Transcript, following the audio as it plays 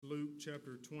Luke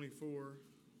chapter 24,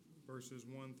 verses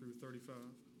 1 through 35.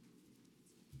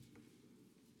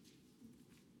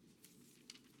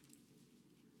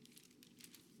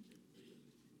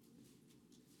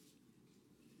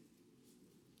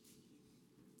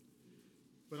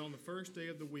 But on the first day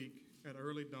of the week, at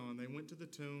early dawn, they went to the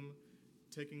tomb,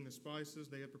 taking the spices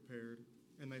they had prepared,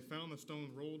 and they found the stone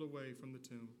rolled away from the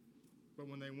tomb. But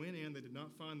when they went in, they did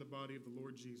not find the body of the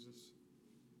Lord Jesus.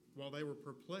 While they were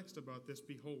perplexed about this,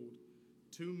 behold,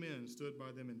 two men stood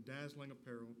by them in dazzling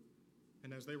apparel.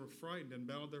 And as they were frightened and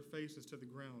bowed their faces to the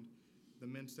ground, the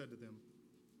men said to them,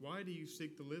 "Why do you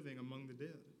seek the living among the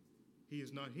dead? He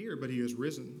is not here, but he is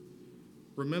risen.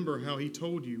 Remember how he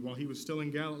told you while he was still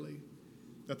in Galilee,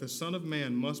 that the Son of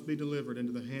Man must be delivered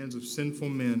into the hands of sinful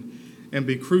men and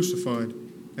be crucified,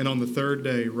 and on the third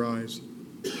day rise."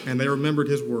 And they remembered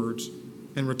his words.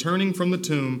 And returning from the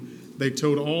tomb, they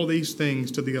told all these things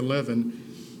to the 11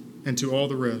 and to all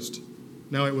the rest.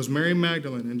 Now it was Mary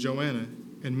Magdalene and Joanna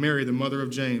and Mary the mother of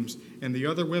James and the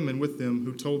other women with them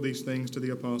who told these things to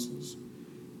the apostles.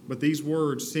 But these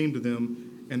words seemed to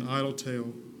them an idle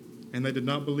tale, and they did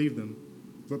not believe them.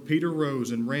 But Peter rose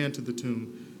and ran to the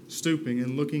tomb. Stooping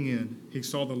and looking in, he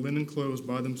saw the linen clothes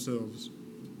by themselves,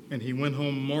 and he went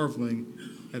home marveling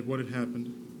at what had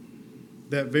happened.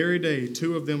 That very day,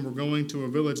 two of them were going to a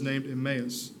village named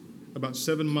Emmaus, about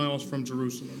 7 miles from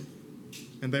Jerusalem.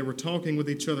 And they were talking with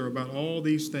each other about all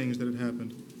these things that had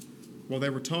happened. While they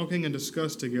were talking and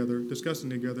discussing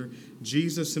together,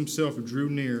 Jesus himself drew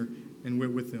near and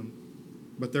went with them.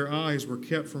 But their eyes were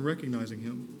kept from recognizing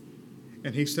him.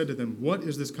 And he said to them, "What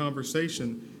is this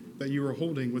conversation that you are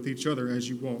holding with each other as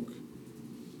you walk?"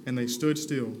 And they stood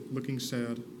still, looking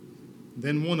sad.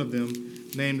 Then one of them,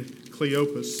 named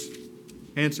Cleopas,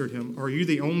 answered him, "Are you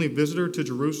the only visitor to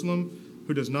Jerusalem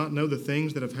who does not know the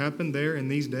things that have happened there in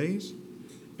these days?"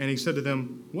 And he said to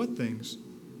them, "What things?"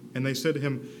 And they said to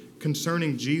him,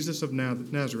 "Concerning Jesus of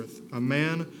Nazareth, a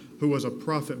man who was a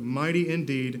prophet, mighty in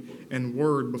deed and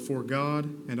word before God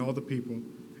and all the people,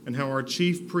 and how our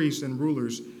chief priests and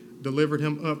rulers delivered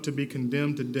him up to be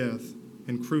condemned to death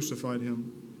and crucified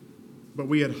him. But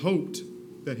we had hoped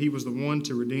that he was the one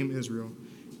to redeem Israel.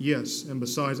 Yes, and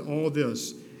besides all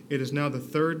this, it is now the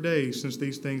third day since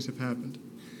these things have happened.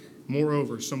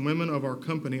 Moreover, some women of our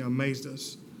company amazed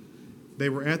us. They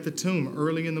were at the tomb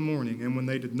early in the morning, and when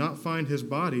they did not find his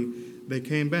body, they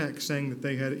came back, saying that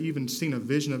they had even seen a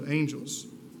vision of angels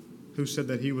who said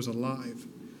that he was alive.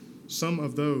 Some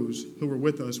of those who were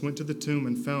with us went to the tomb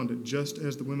and found it just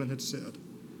as the women had said.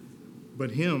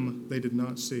 But him they did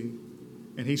not see.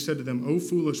 And he said to them, "O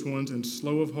foolish ones and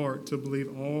slow of heart to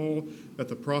believe all that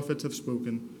the prophets have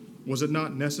spoken. Was it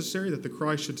not necessary that the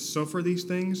Christ should suffer these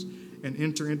things and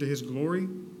enter into his glory?"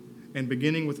 And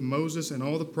beginning with Moses and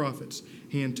all the prophets,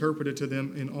 he interpreted to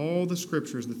them in all the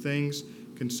scriptures the things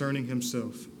concerning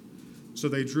himself. So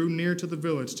they drew near to the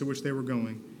village to which they were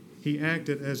going. He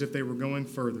acted as if they were going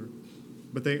further.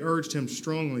 But they urged him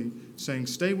strongly, saying,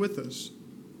 "Stay with us,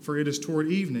 for it is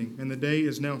toward evening, and the day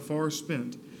is now far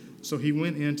spent." So he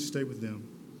went in to stay with them.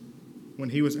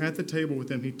 When he was at the table with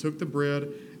them, he took the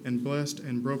bread and blessed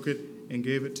and broke it and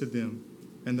gave it to them.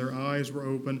 And their eyes were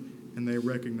open, and they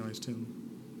recognized him.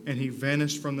 And he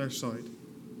vanished from their sight.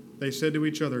 They said to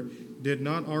each other, "Did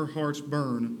not our hearts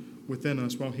burn within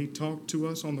us while he talked to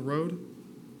us on the road,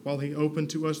 while he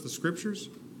opened to us the scriptures?"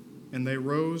 And they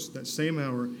rose that same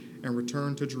hour and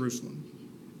returned to Jerusalem.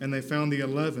 And they found the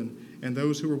 11 and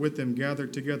those who were with them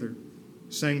gathered together,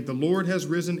 saying, "The Lord has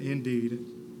risen indeed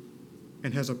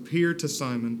and has appeared to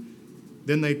Simon."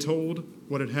 Then they told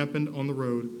what had happened on the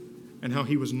road and how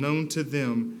he was known to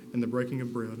them in the breaking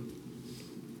of bread.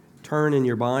 Turn in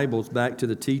your Bibles back to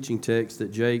the teaching text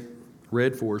that Jake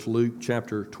read for us, Luke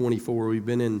chapter 24. We've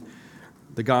been in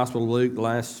the Gospel of Luke the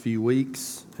last few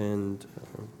weeks, and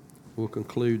we'll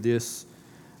conclude this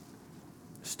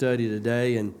study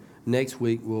today. And next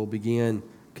week we'll begin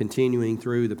continuing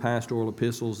through the pastoral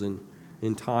epistles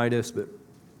in Titus. But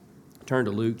turn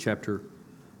to Luke chapter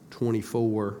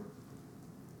 24.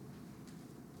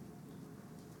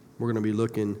 We're going to be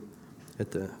looking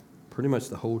at pretty much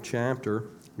the whole chapter,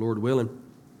 Lord willing.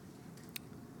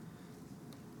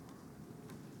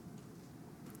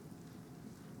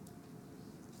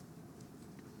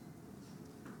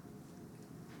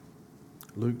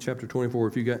 Luke chapter 24.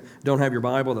 If you don't have your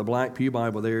Bible, the black pew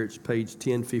Bible there, it's page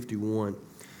 1051.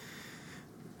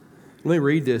 Let me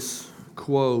read this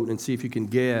quote and see if you can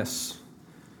guess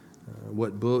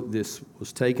what book this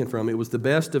was taken from. It was the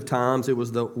best of times. It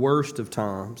was the worst of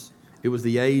times. It was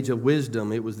the age of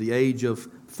wisdom. It was the age of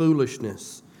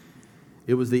foolishness.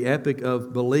 It was the epoch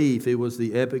of belief. It was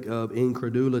the epoch of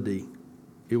incredulity.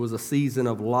 It was a season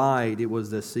of light. It was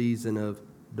the season of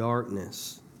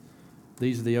darkness.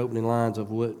 These are the opening lines of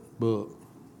what book?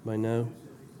 Anybody know?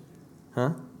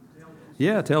 Huh?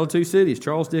 Yeah, Tale of Two Cities,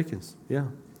 Charles Dickens. Yeah.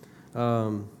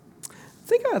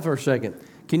 Think about it for a second.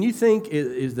 Can you think,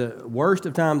 is the worst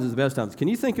of times is the best times? Can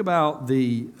you think about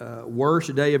the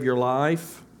worst day of your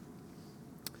life?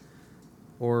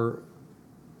 Or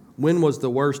when was the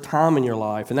worst time in your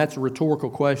life? And that's a rhetorical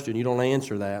question. You don't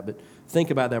answer that, but think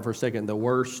about that for a second. The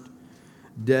worst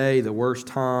day, the worst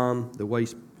time, the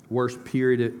worst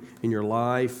period in your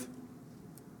life.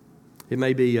 It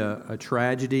may be a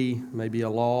tragedy, maybe a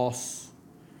loss,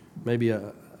 maybe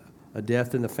a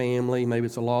death in the family, maybe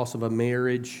it's a loss of a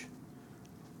marriage,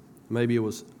 maybe it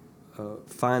was a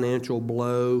financial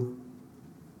blow.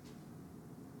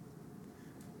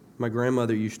 My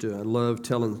grandmother used to love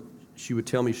she would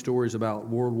tell me stories about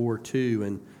World War II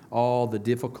and all the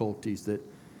difficulties that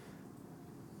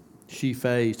she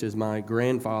faced as my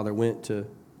grandfather went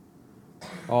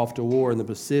off to war in the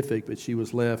Pacific, but she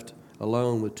was left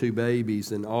alone with 2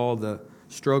 babies and all the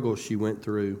struggles she went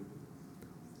through.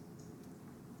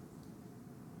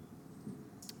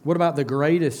 What about the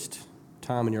greatest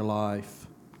time in your life?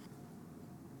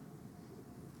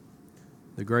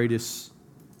 The greatest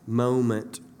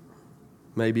moment.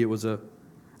 Maybe it was a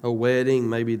wedding,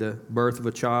 maybe the birth of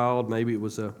a child, maybe it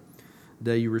was a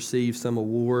day you received some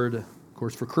award. Of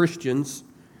course, for Christians,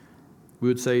 we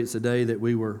would say it's the day that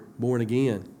we were born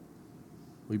again.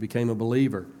 We became a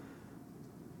believer.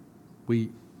 We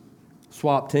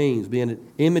swapped teams, being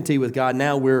in enmity with God.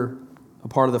 Now we're a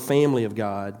part of the family of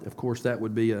God. Of course, that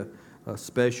would be a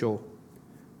special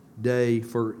day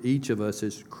for each of us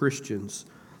as Christians.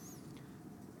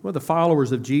 Well, the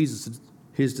followers of Jesus,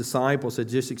 his disciples, had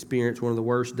just experienced one of the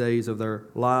worst days of their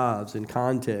lives. In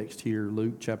context here,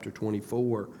 Luke chapter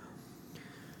 24.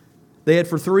 They had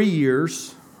for 3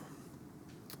 years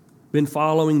been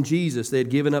following Jesus. They had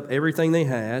given up everything they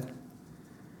had,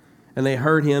 and they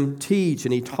heard him teach,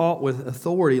 and he taught with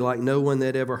authority like no one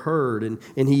they'd ever heard. And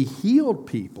he healed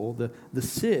people, the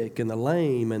sick and the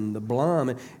lame and the blind.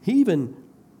 And he even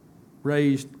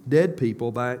raised dead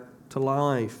people back to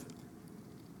life.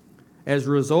 As a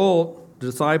result,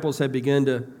 the disciples had begun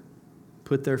to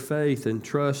put their faith and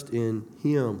trust in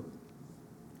him.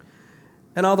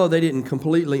 And although they didn't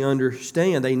completely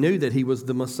understand, they knew that he was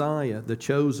the Messiah, the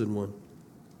chosen one.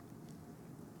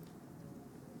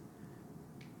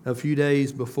 A few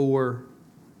days before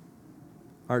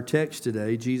our text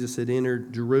today, Jesus had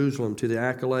entered Jerusalem to the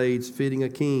accolades fitting a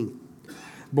king.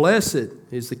 Blessed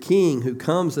is the King who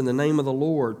comes in the name of the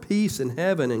Lord, peace in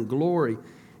heaven and glory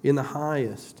in the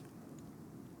highest.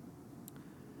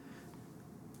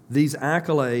 These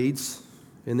accolades,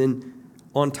 and then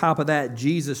on top of that,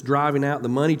 Jesus driving out the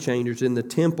money changers in the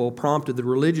temple prompted the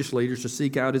religious leaders to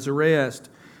seek out his arrest.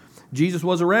 Jesus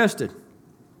was arrested,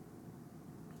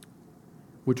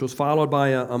 which was followed by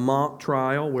a mock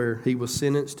trial where he was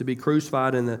sentenced to be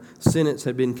crucified, and the sentence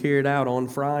had been carried out on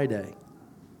Friday,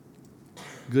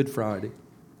 Good Friday.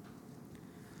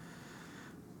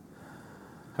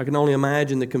 I can only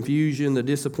imagine the confusion, the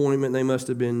disappointment they must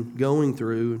have been going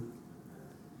through.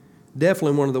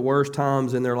 Definitely one of the worst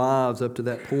times in their lives up to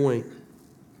that point.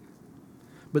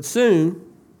 But soon,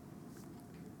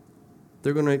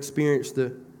 they're going to experience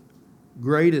the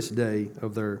greatest day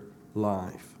of their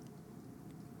life.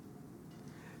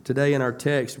 Today in our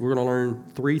text, we're going to learn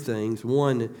 3 things.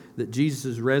 One, that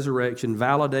Jesus' resurrection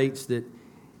validates that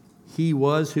he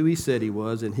was who he said he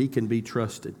was and he can be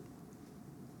trusted.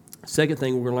 Second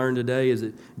thing we're going to learn today is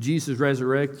that Jesus'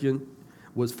 resurrection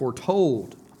was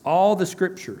foretold. All the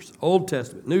scriptures, Old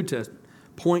Testament, New Testament,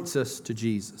 points us to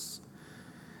Jesus.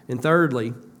 And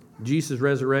thirdly, Jesus'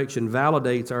 resurrection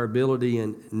validates our ability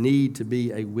and need to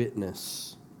be a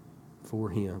witness for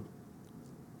him.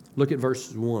 Look at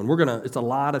verse 1. It's a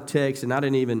lot of text, and I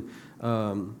didn't even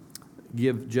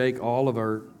give Jake all of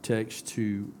our text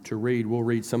to read. We'll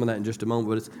read some of that in just a moment,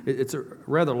 but it's a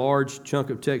rather large chunk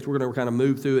of text. We're going to kind of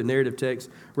move through it, narrative text,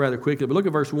 rather quickly. But look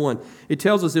at verse 1. It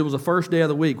tells us it was the first day of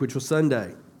the week, which was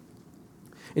Sunday.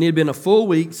 And it had been a full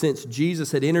week since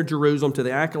Jesus had entered Jerusalem to the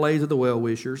accolades of the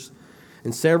well-wishers.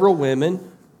 And several women,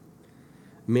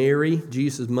 Mary,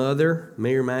 Jesus' mother,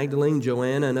 Mary Magdalene,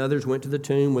 Joanna, and others went to the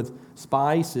tomb with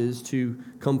spices to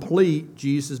complete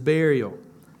Jesus' burial.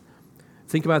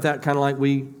 Think about that kind of like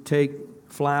we take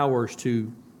flowers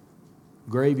to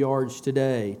graveyards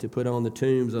today to put on the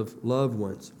tombs of loved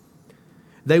ones.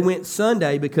 They went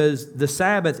Sunday because the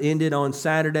Sabbath ended on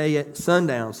Saturday at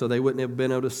sundown, so they wouldn't have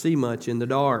been able to see much in the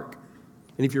dark.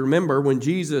 And if you remember, when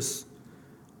Jesus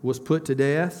was put to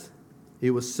death, it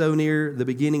was so near the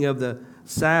beginning of the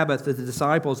Sabbath that the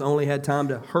disciples only had time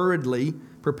to hurriedly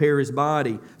prepare his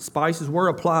body. Spices were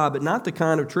applied, but not the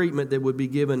kind of treatment that would be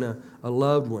given a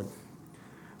loved one.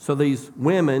 So these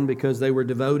women, because they were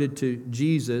devoted to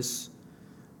Jesus,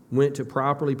 went to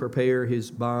properly prepare his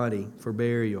body for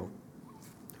burial.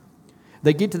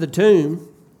 They get to the tomb,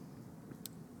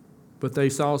 but they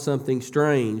saw something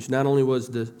strange. Not only was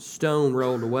the stone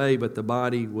rolled away, but the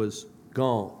body was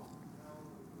gone.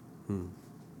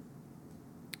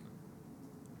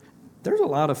 There's a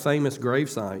lot of famous grave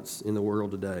sites in the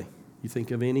world today. You think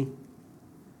of any?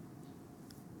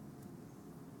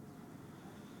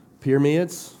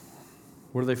 Pyramids,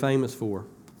 what are they famous for?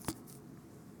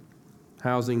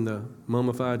 Housing the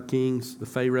mummified kings, the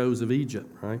pharaohs of Egypt,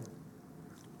 right?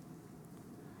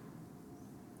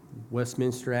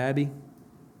 Westminster Abbey, you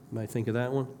might think of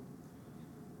that one.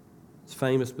 It's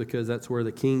famous because that's where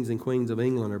the kings and queens of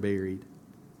England are buried.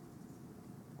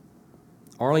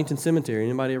 Arlington Cemetery,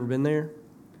 anybody ever been there?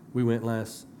 We went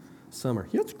last summer.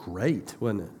 Yeah, it's great,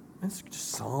 wasn't it? It's just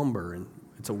somber, and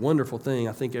it's a wonderful thing.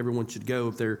 I think everyone should go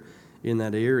if they're in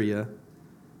that area.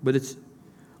 But it's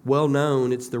well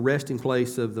known. It's the resting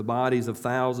place of the bodies of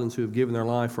thousands who have given their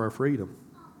life for our freedom.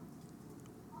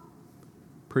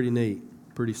 Pretty neat,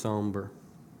 pretty somber.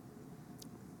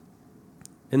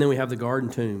 And then we have the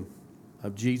garden tomb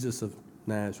of Jesus of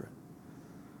Nazareth.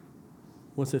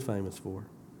 What's it famous for?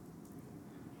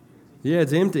 Yeah,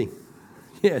 it's empty.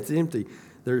 Yeah, it's empty.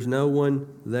 There's no one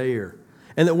there.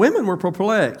 And the women were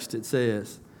perplexed, it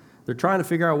says. They're trying to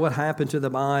figure out what happened to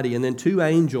the body. And then two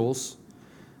angels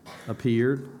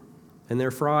appeared, and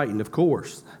they're frightened, of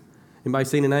course. Anybody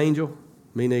seen an angel?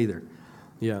 Me neither.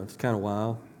 Yeah, it's kind of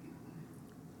wild.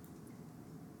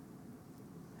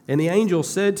 And the angel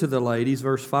said to the ladies,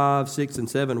 verse 5, 6, and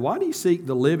 7, "Why do you seek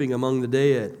the living among the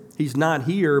dead? He's not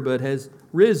here, but has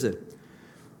risen."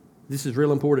 This is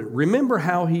real important. Remember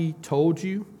how he told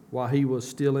you while he was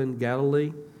still in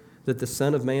Galilee that the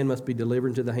Son of Man must be delivered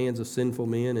into the hands of sinful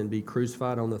men and be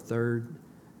crucified on the third,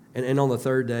 and on the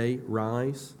third day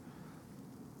rise?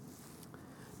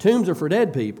 Tombs are for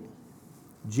dead people.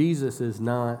 Jesus is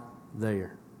not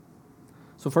there.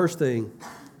 So first thing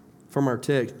from our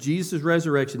text, Jesus'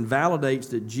 resurrection validates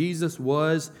that Jesus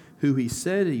was who he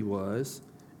said he was,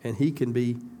 and he can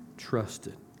be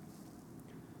trusted.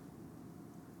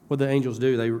 What the angels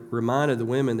do, they reminded the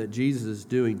women that Jesus is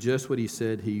doing just what he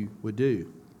said he would do.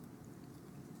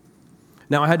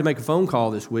 Now, I had to make a phone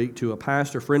call this week to a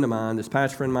pastor friend of mine. This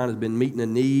pastor friend of mine has been meeting a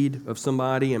need of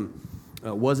somebody and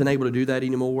wasn't able to do that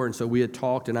anymore, and so we had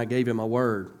talked, and I gave him my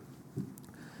word.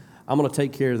 I'm going to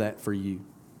take care of that for you,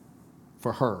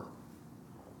 for her,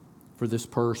 for this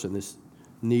person, this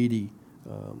needy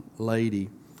lady.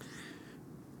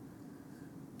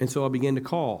 And so I began to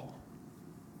call.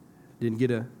 Didn't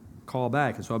get a call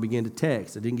back, and so I began to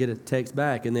text. I didn't get a text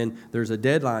back, and then there's a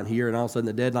deadline here, and all of a sudden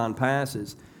the deadline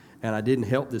passes, and I didn't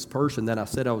help this person that I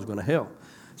said I was going to help.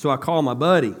 So I called my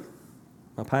buddy,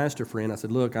 my pastor friend. I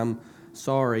said, "Look, I'm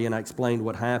sorry," and I explained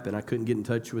what happened. I couldn't get in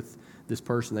touch with this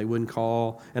person. They wouldn't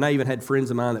call, and I even had friends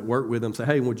of mine that worked with them say,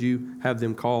 "Hey, would you have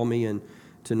them call me?" And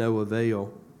to no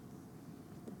avail.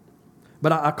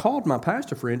 But I called my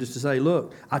pastor friend just to say,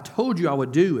 "Look, I told you I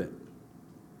would do it.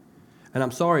 And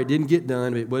I'm sorry it didn't get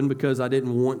done. It wasn't because I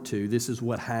didn't want to. This is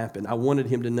what happened. I wanted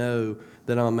him to know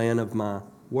that I'm a man of my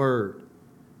word.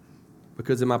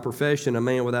 Because in my profession, a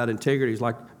man without integrity is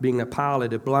like being a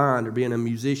pilot if blind or being a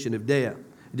musician if deaf.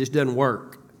 It just doesn't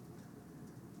work."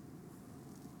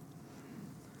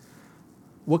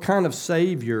 What kind of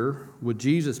Savior would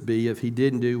Jesus be if he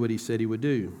didn't do what he said he would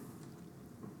do?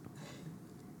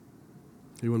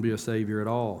 He wouldn't be a Savior at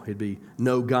all. He'd be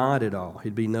no God at all.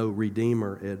 He'd be no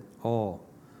Redeemer at all.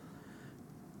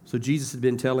 So Jesus had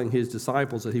been telling his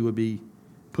disciples that he would be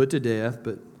put to death,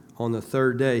 but on the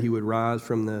third day he would rise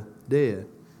from the dead.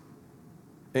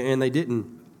 And they didn't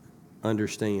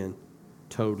understand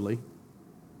totally.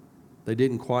 They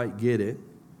didn't quite get it.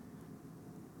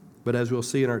 But as we'll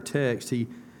see in our text, he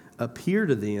appeared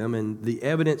to them, and the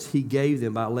evidence he gave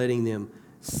them by letting them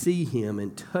see him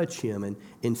and touch him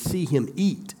and see him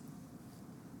eat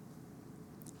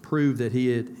proved that he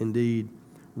had indeed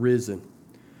risen.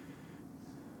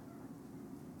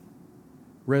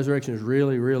 Resurrection is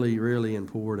really, really, really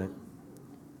important.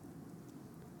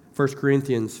 1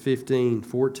 Corinthians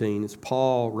 15:14, it's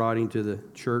Paul writing to the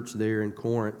church there in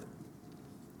Corinth.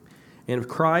 "And if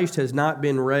Christ has not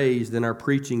been raised, then our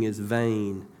preaching is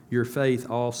vain. Your faith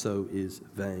also is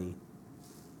vain."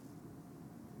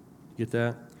 Get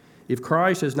that? If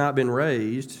Christ has not been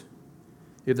raised,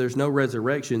 if there's no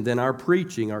resurrection, then our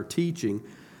preaching, our teaching,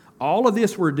 all of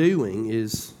this we're doing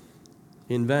is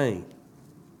in vain.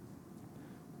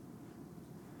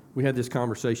 We had this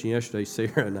conversation yesterday,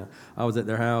 Sarah and I was at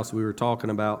their house. We were talking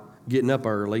about getting up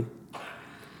early.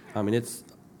 I mean, it's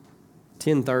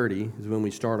 10:30 is when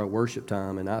we start our worship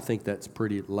time, and I think that's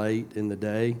pretty late in the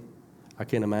day. I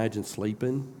can't imagine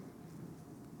sleeping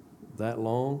that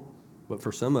long. But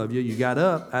for some of you, you got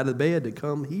up out of bed to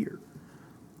come here.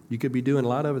 You could be doing a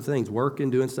lot of other things, working,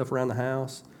 doing stuff around the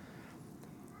house.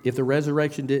 If the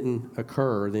resurrection didn't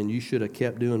occur, then you should have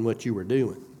kept doing what you were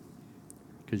doing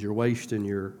because you're wasting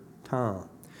your time.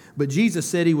 But Jesus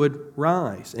said he would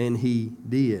rise, and he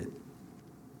did.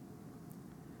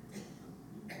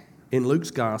 In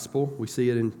Luke's gospel, we see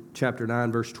it in chapter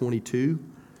 9, verse 22.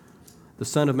 The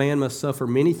Son of Man must suffer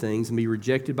many things and be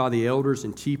rejected by the elders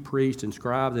and chief priests and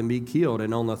scribes and be killed,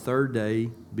 and on the third day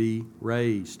be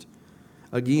raised.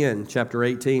 Again, chapter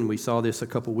 18, we saw this a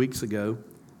couple weeks ago,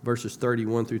 verses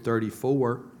 31 through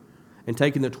 34. And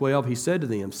taking the 12, he said to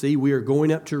them, "See, we are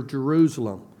going up to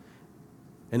Jerusalem,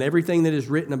 and everything that is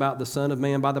written about the Son of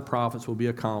Man by the prophets will be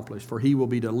accomplished. For he will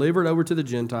be delivered over to the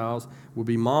Gentiles, will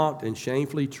be mocked and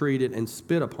shamefully treated and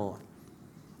spit upon.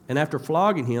 And after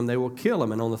flogging him, they will kill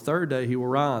him, and on the third day he will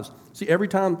rise." See, every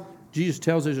time Jesus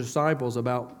tells his disciples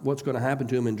about what's going to happen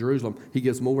to him in Jerusalem, he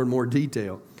gives more and more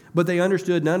detail. But they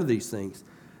understood none of these things.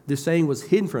 This saying was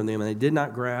hidden from them, and they did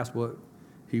not grasp what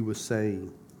he was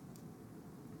saying.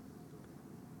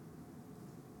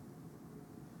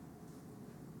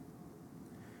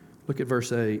 Look at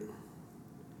verse 8.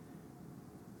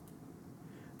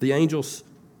 The angels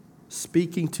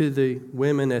speaking to the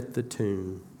women at the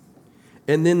tomb.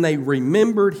 And then they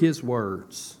remembered his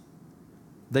words.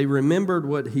 They remembered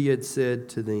what he had said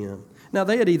to them. Now,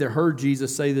 they had either heard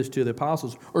Jesus say this to the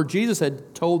apostles, or Jesus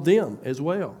had told them as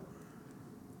well.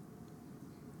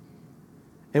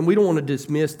 And we don't want to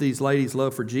dismiss these ladies'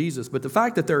 love for Jesus, but the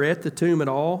fact that they're at the tomb at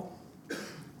all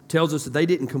tells us that they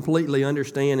didn't completely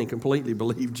understand and completely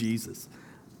believe Jesus.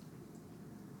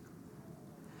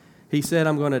 He said,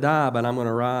 "I'm going to die, but I'm going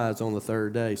to rise on the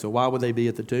third day." So why would they be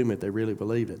at the tomb if they really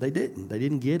believed it? They didn't. They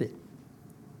didn't get it.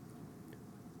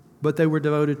 But they were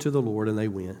devoted to the Lord, and they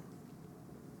went.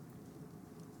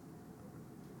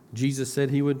 Jesus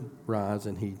said he would rise,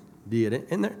 and he did.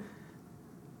 And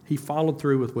he followed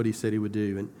through with what he said he would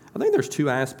do. And I think there's two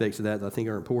aspects of that I think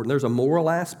are important. There's a moral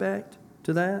aspect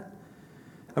to that.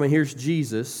 I mean, here's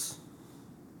Jesus,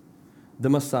 the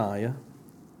Messiah,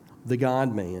 the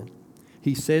God-man.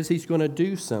 He says he's going to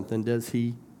do something. Does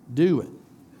he do it?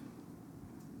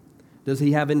 Does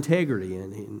he have integrity?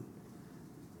 And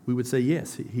we would say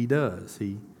yes, he does.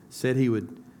 He said he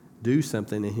would do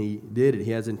something, and he did it.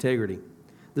 He has integrity.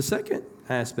 The second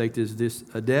aspect is this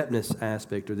adeptness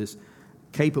aspect, or this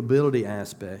capability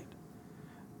aspect.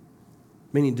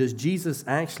 Meaning, does Jesus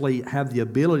actually have the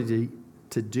ability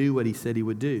to do what he said he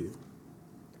would do?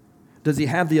 Does he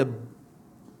have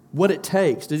what it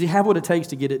takes? Does he have what it takes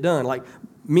to get it done? Like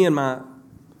me and my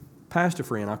pastor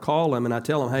friend, I call him and I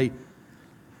tell him, "Hey,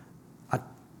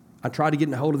 I tried to get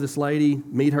in hold of this lady,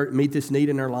 meet this need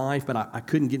in her life, but I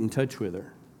couldn't get in touch with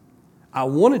her. I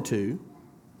wanted to.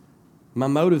 My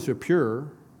motives are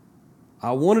pure.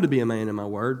 I wanted to be a man in my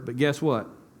word, but guess what?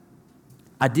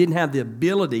 I didn't have the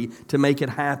ability to make it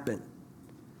happen.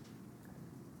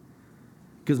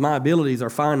 Because my abilities are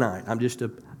finite. I'm just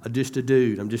a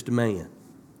dude. I'm just a man."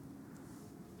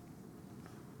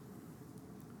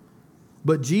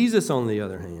 But Jesus, on the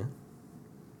other hand,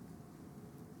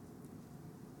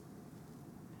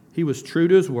 he was true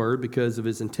to his word because of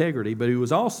his integrity, but he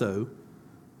was also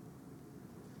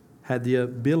had the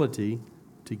ability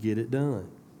to get it done.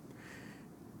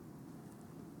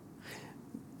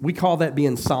 We call that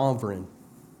being sovereign.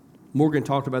 Morgan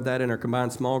talked about that in our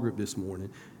combined small group this morning.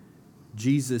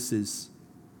 Jesus is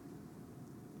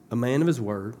a man of his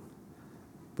word,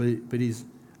 but he's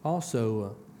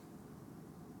also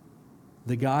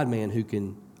the God-man who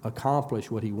can accomplish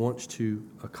what he wants to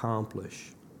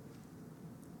accomplish.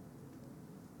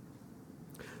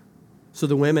 So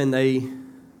the women, they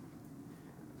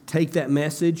take that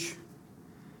message,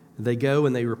 they go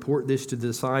and they report this to the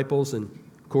disciples, and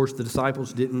of course the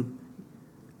disciples didn't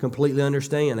completely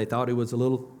understand. They thought it was a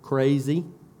little crazy.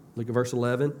 Look at verse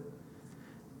 11.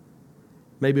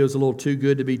 Maybe it was a little too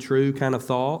good to be true kind of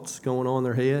thoughts going on in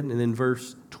their head. And then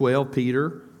verse 12,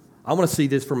 Peter, "I want to see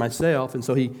this for myself." And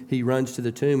so he runs to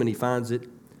the tomb and he finds it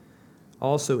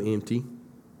also empty.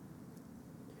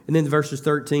 And then verses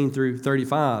 13 through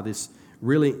 35, this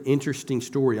really interesting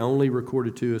story only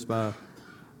recorded to us by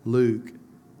Luke.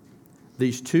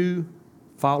 These two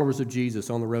followers of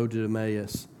Jesus on the road to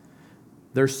Emmaus,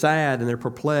 they're sad and they're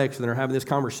perplexed and they're having this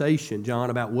conversation, John,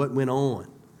 about what went on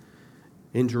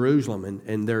in Jerusalem,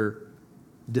 and they're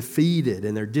defeated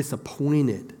and they're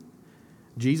disappointed.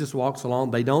 Jesus walks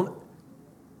along. They don't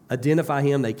identify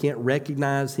him. They can't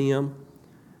recognize him.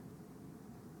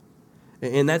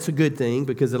 And that's a good thing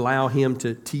because it allows him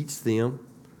to teach them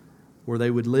where they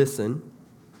would listen.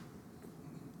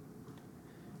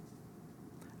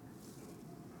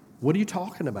 What are you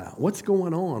talking about? What's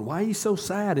going on? Why are you so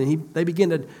sad? And they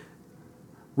begin to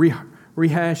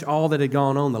rehash all that had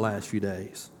gone on the last few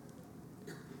days.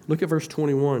 Look at verse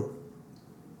 21.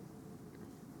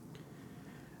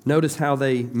 Notice how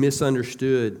they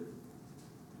misunderstood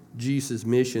Jesus'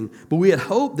 mission. But we had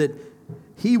hoped that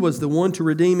he was the one to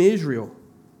redeem Israel.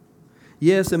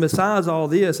 Yes, and besides all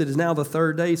this, it is now the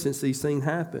third day since these things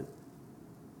happened.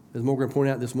 As Morgan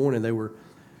pointed out this morning, they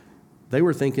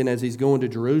were thinking as he's going to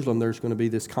Jerusalem, there's going to be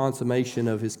this consummation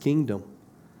of his kingdom.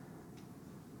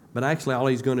 But actually, all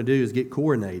he's going to do is get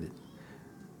coronated.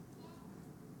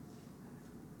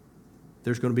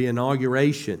 There's going to be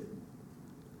inauguration.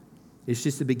 It's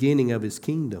just the beginning of his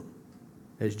kingdom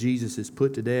as Jesus is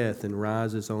put to death and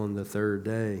rises on the third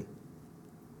day.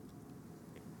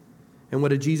 And what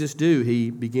did Jesus do? He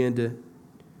began to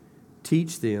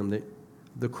teach them that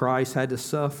the Christ had to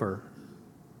suffer.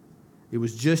 It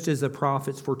was just as the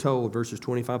prophets foretold, verses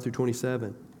 25 through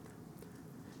 27.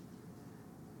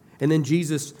 And then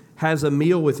Jesus has a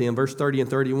meal with them, verse 30 and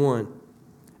 31.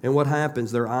 And what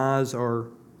happens? Their eyes are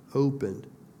opened.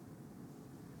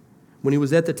 When he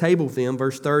was at the table with them,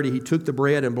 verse 30, he took the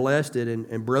bread and blessed it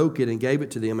and broke it and gave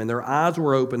it to them. And their eyes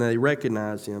were open and they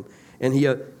recognized him. And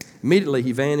immediately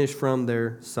he vanished from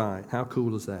their sight. How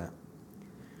cool is that?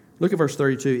 Look at verse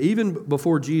 32. Even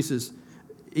before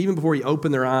he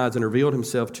opened their eyes and revealed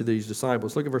himself to these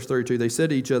disciples, look at verse 32. They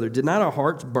said to each other, "Did not our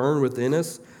hearts burn within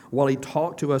us while he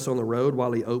talked to us on the road,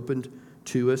 while he opened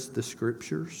to us the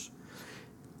Scriptures?"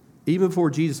 Even before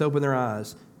Jesus opened their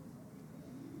eyes,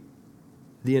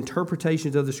 the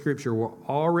interpretations of the Scripture were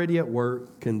already at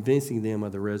work convincing them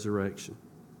of the resurrection.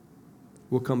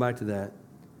 We'll come back to that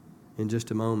in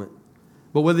just a moment.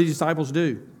 But what do the disciples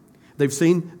do? They've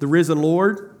seen the risen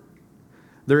Lord.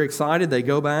 They're excited. They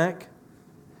go back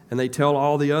and they tell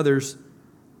all the others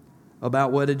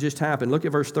about what had just happened. Look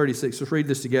at verse 36. Let's read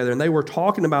this together. And they were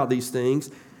talking about these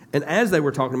things. And as they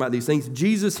were talking about these things,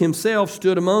 Jesus himself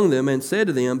stood among them and said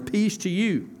to them, "Peace to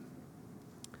you."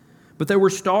 But they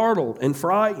were startled and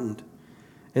frightened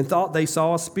and thought they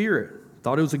saw a spirit,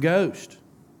 thought it was a ghost.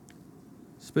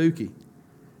 Spooky.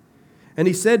 And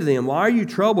he said to them, "Why are you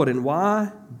troubled and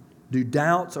why do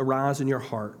doubts arise in your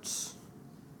hearts?"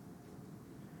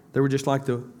 They were just like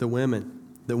the women.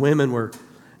 The women were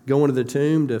going to the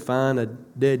tomb to find a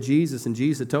dead Jesus, and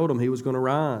Jesus told them he was going to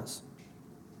rise.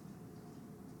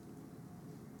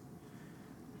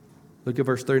 Look at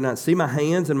verse 39. "See my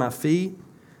hands and my feet,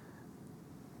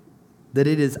 that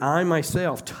it is I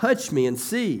myself. Touch me and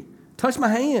see." Touch my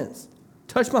hands.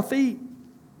 Touch my feet.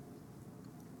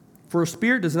 "For a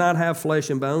spirit does not have flesh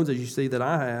and bones, as you see that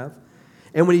I have."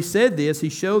 And when he said this, he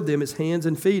showed them his hands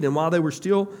and feet. And while they were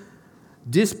still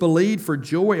disbelieved for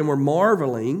joy and were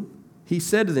marveling, he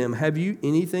said to them, "Have you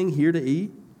anything here to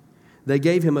eat?" They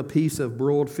gave him a piece of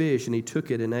broiled fish, and he took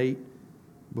it and ate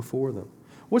before them.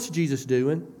 What's Jesus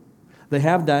doing? They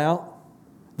have doubt.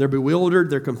 They're bewildered.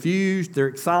 They're confused. They're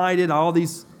excited. All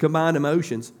these combined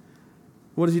emotions.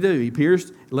 What does he do? He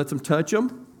appears, lets them touch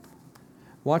them.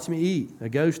 Watch me eat. A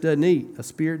ghost doesn't eat. A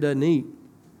spirit doesn't eat.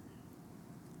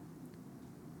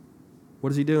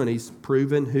 What is he doing? He's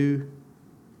proven who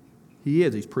he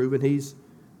is. He's proven he's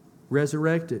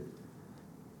resurrected.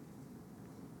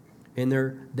 And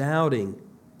they're doubting.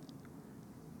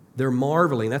 They're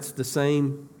marveling. That's the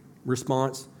same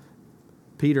response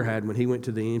Peter had when he went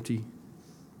to the empty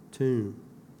tomb.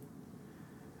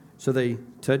 So they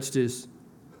touched his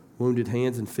wounded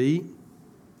hands and feet.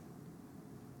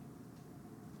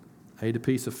 Ate a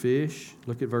piece of fish.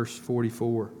 Look at verse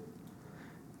 44.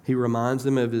 He reminds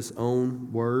them of his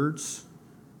own words.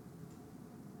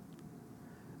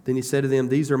 Then he said to them,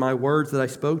 "These are my words that I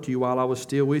spoke to you while I was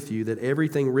still with you, that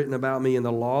everything written about me in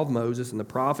the law of Moses and the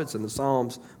prophets and the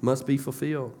Psalms must be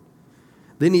fulfilled."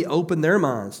 Then he opened their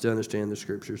minds to understand the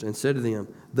Scriptures and said to them,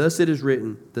 "Thus it is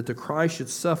written, that the Christ should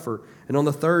suffer and on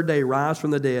the third day rise from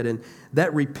the dead, and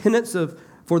that repentance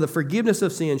for the forgiveness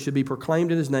of sins should be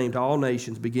proclaimed in his name to all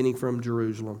nations, beginning from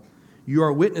Jerusalem. You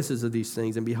are witnesses of these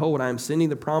things, and behold, I am sending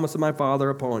the promise of my Father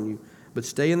upon you. But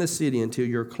stay in the city until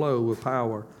you're clothed with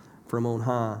power from on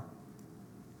high."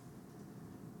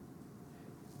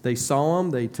 They saw him,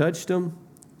 they touched him,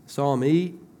 saw him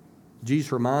eat.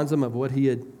 Jesus reminds them of what he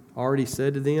had already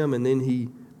said to them, and then he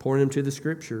pointed them to the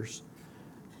Scriptures.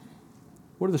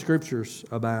 What are the Scriptures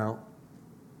about?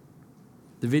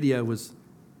 The video was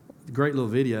a great little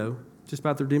video, just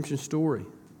about the redemption story.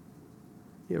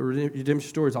 Yeah, redemption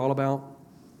story is all about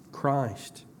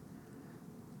Christ.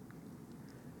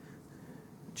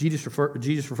 Jesus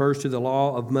refers to the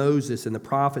law of Moses and the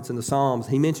prophets and the Psalms.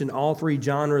 He mentioned all three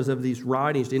genres of these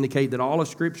writings to indicate that all of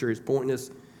Scripture is pointing us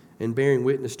and bearing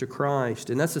witness to Christ.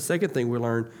 And that's the second thing we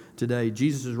learned today.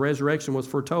 Jesus' resurrection was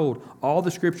foretold. All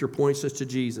the Scripture points us to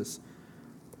Jesus.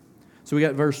 So we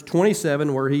got verse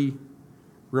 27 where he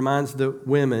reminds the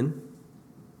women.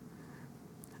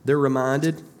 They're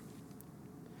reminded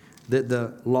that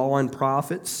the law and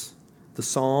prophets, the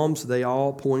Psalms, they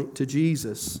all point to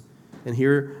Jesus. And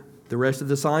here, the rest of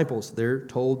the disciples, they're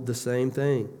told the same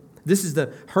thing. This is the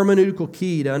hermeneutical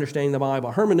key to understanding the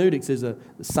Bible. Hermeneutics is a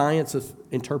science of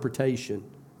interpretation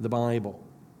of the Bible.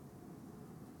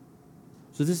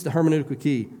 So this is the hermeneutical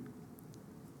key.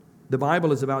 The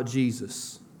Bible is about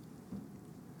Jesus.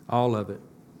 All of it.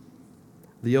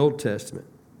 The Old Testament,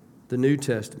 the New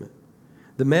Testament.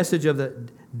 The message of the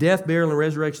death, burial, and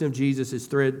resurrection of Jesus is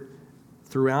threaded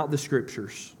throughout the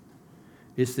Scriptures.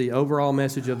 It's the overall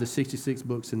message of the 66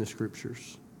 books in the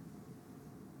Scriptures.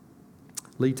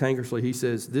 Lee Tankersley, he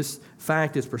says, this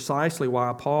fact is precisely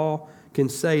why Paul can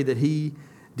say that he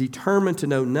determined to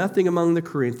know nothing among the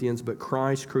Corinthians but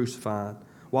Christ crucified,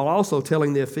 while also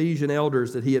telling the Ephesian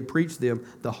elders that he had preached them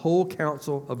the whole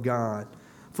counsel of God.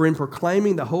 For in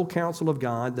proclaiming the whole counsel of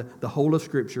God, the whole of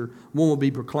Scripture, one will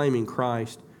be proclaiming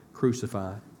Christ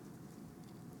crucified.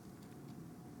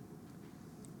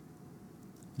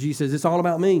 Jesus says, it's all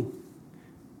about me.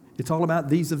 It's all about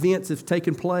these events that's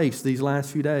taken place these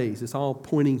last few days. It's all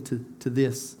pointing to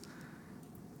this.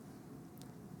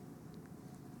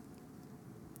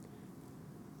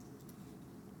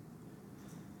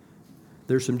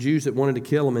 There's some Jews that wanted to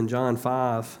kill him in John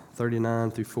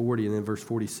 5:39 through 40, and then verse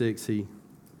 46, he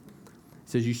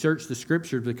says, you search the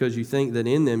Scriptures because you think that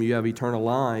in them you have eternal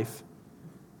life.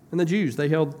 And the Jews, they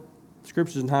held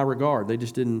Scriptures in high regard. They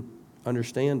just didn't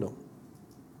understand them.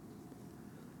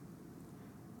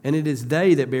 And it is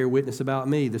they that bear witness about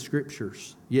me, the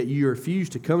Scriptures. Yet you refuse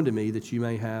to come to me that you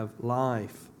may have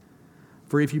life.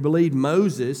 For if you believed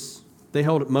Moses, they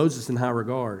held Moses in high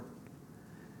regard.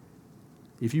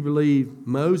 If you believe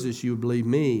Moses, you would believe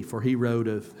me, for he wrote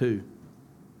of who?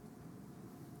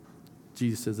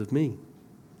 Jesus says of me.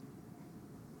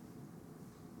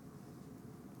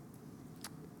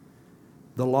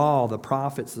 The law, the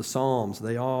prophets, the Psalms,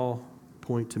 they all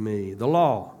point to me. The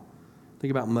law. Think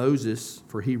about Moses,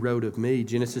 for he wrote of me.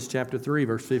 Genesis chapter 3,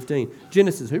 verse 15.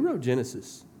 Genesis, who wrote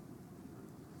Genesis?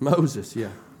 Moses,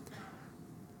 yeah.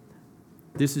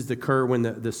 This is when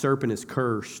the serpent is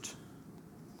cursed.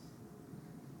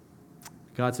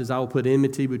 God says, I will put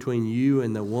enmity between you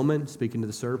and the woman, speaking to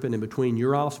the serpent, and between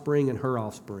your offspring and her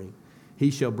offspring. He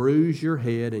shall bruise your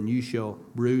head, and you shall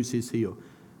bruise his heel.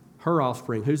 Her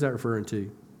offspring, who's that referring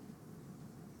to?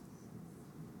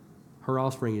 Her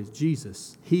offspring is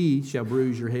Jesus. He shall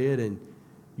bruise your head, and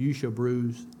you shall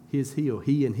bruise his heel.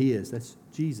 He and his. That's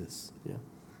Jesus. Yeah.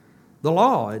 The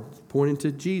law, it's pointing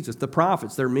to Jesus. The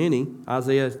prophets, there are many.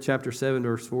 Isaiah chapter 7,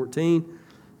 verse 14,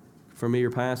 familiar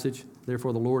passage.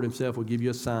 Therefore the Lord himself will give you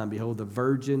a sign. Behold, the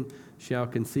virgin shall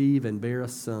conceive and bear a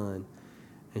son,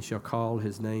 and shall call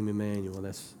his name Emmanuel.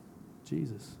 That's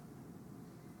Jesus.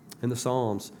 And the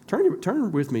Psalms.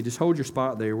 Turn with me. Just hold your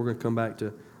spot there. We're going to come back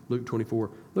to Luke 24.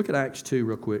 Look at Acts 2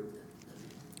 real quick.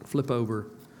 Flip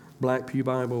over. Black Pew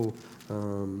Bible,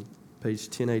 page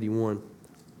 1081.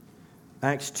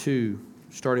 Acts 2,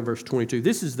 starting verse 22.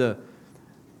 This is the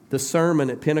sermon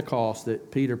at Pentecost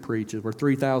that Peter preaches, where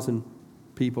 3,000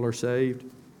 people are saved.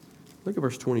 Look at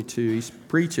verse 22. He's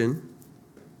preaching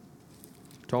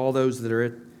to all those that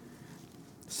are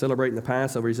celebrating the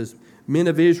Passover. He says, Men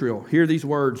of Israel, hear these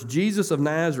words. Jesus of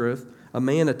Nazareth, a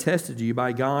man attested to you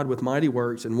by God with mighty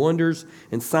works and wonders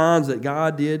and signs that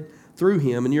God did through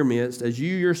him in your midst, as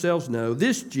you yourselves know.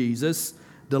 This Jesus,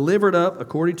 delivered up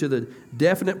according to the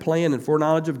definite plan and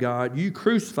foreknowledge of God, you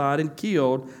crucified and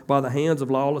killed by the hands of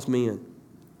lawless men.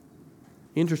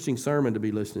 Interesting sermon to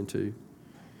be listening to.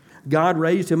 God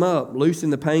raised him up, loosing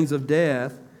the pangs of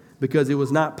death, because it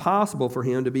was not possible for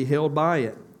him to be held by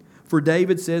it. For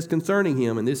David says concerning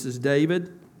him, and this is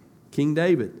David, King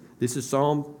David. This is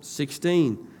Psalm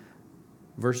 16,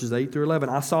 verses 8 through 11.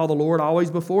 I saw the Lord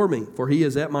always before me, for he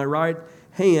is at my right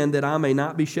hand, that I may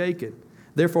not be shaken.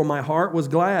 Therefore my heart was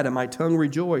glad, and my tongue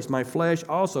rejoiced. My flesh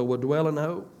also will dwell in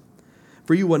hope.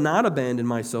 For you will not abandon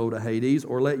my soul to Hades,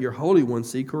 or let your Holy One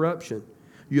see corruption.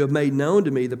 You have made known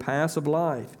to me the paths of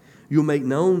life. You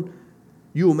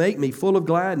will make me full of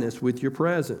gladness with your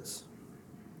presence.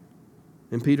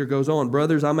 And Peter goes on,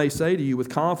 brothers, I may say to you with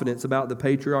confidence about the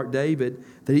patriarch David,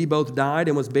 that he both died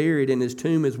and was buried, and his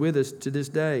tomb is with us to this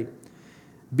day.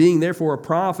 Being therefore a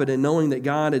prophet, and knowing that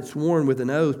God had sworn with an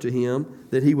oath to him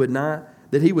that he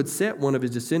would set one of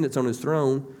his descendants on his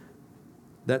throne,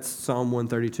 that's Psalm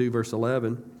 132, verse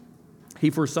 11. He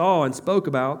foresaw and spoke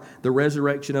about the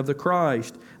resurrection of the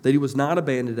Christ, that he was not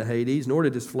abandoned to Hades, nor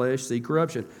did his flesh see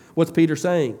corruption. What's Peter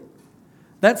saying?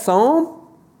 That psalm,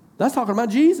 that's talking about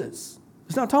Jesus.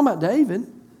 It's not talking about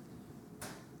David.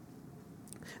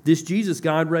 This Jesus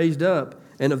God raised up,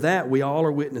 and of that we all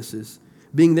are witnesses.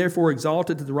 Being therefore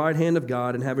exalted to the right hand of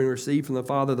God, and having received from the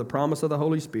Father the promise of the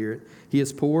Holy Spirit, he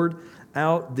has poured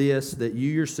out this that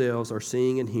you yourselves are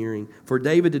seeing and hearing. For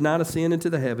David did not ascend into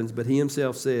the heavens, but he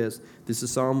himself says, this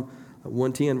is Psalm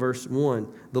 110, verse 1,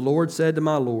 the Lord said to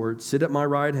my Lord, sit at my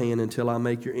right hand until I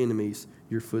make your enemies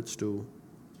your footstool.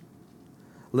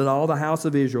 Let all the house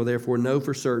of Israel therefore know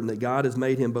for certain that God has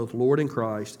made him both Lord and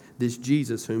Christ, this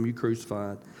Jesus whom you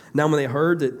crucified. Now when they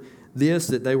heard that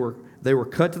they were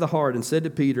cut to the heart, and said to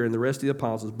Peter and the rest of the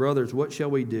apostles, brothers, what shall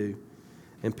we do?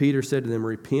 And Peter said to them,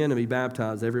 repent and be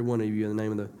baptized, every one of you, in the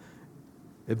name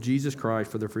of Jesus Christ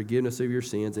for the forgiveness of your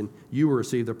sins, and you will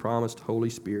receive the promised Holy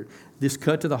Spirit. This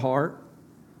cut to the heart,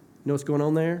 you know what's going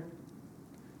on there?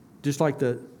 Just like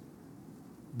the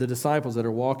disciples that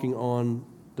are walking on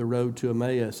the road to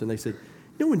Emmaus, and they said,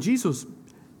 you know, when Jesus was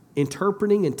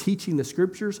interpreting and teaching the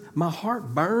Scriptures, my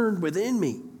heart burned within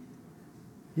me.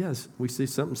 Yes, we see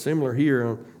something similar here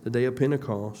on the day of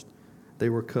Pentecost. They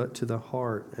were cut to the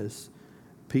heart as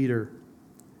Peter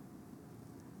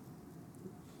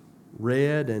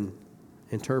read and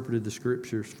interpreted the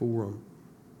Scriptures for them.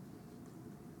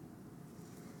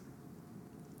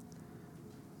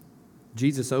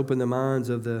 Jesus opened the minds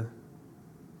of the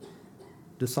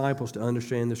disciples to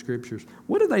understand the Scriptures.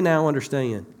 What do they now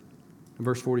understand? In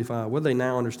verse 45, what do they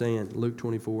now understand? Luke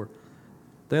 24.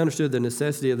 They understood the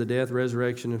necessity of the death,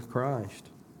 resurrection of Christ.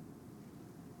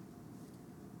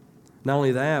 Not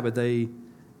only that, but they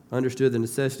understood the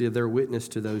necessity of their witness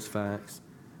to those facts.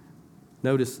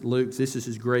 Notice Luke's, this is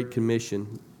his Great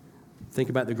Commission. Think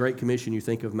about the Great Commission, you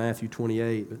think of Matthew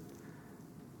 28. But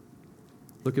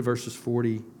look at verses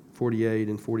 40, 48,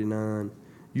 and 49.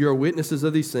 You are witnesses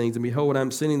of these things, and behold, I am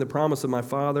sending the promise of my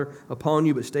Father upon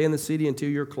you, but stay in the city until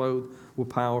you're clothed with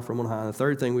power from on high. And the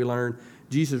third thing we learn,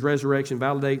 Jesus' resurrection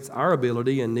validates our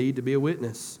ability and need to be a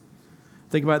witness.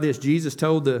 Think about this. Jesus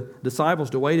told the disciples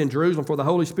to wait in Jerusalem for the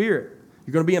Holy Spirit.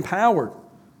 You're going to be empowered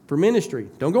for ministry.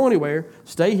 Don't go anywhere.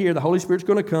 Stay here. The Holy Spirit's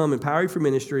going to come, empower you for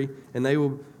ministry, and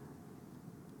you'll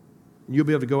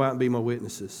be able to go out and be my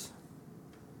witnesses.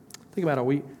 Think about it.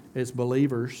 We, as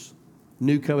believers,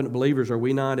 New Covenant believers, are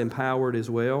we not empowered as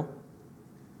well?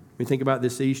 We think about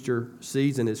this Easter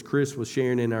season, as Chris was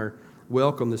sharing in our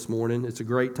welcome this morning. It's a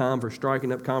great time for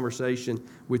striking up conversation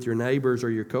with your neighbors or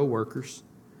your coworkers.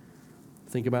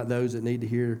 Think about those that need to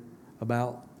hear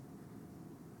about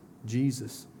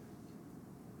Jesus.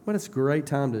 But it's a great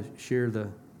time to share the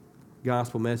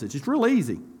gospel message. It's real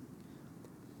easy.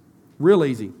 Real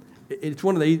easy. It's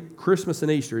one of the Christmas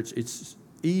and Easter. It's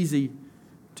easy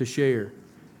to share.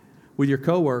 With your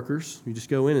coworkers, you just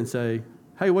go in and say,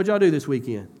 hey, what'd y'all do this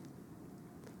weekend?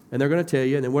 And they're going to tell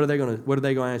you, and then what are they going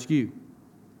to ask you?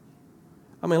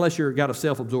 I mean, unless you've got a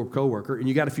self-absorbed coworker, and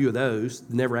you got a few of those,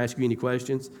 never ask you any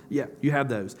questions. Yeah, you have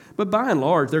those. But by and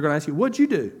large, they're going to ask you, what'd you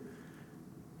do?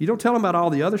 You don't tell them about all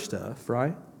the other stuff,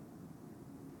 right?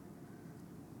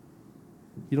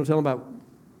 You don't tell them about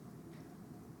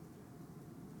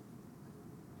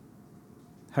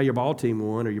how your ball team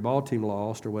won or your ball team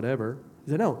lost or whatever.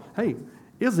 You say, no, hey,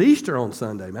 it was Easter on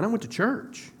Sunday, man. I went to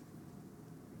church.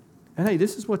 And hey,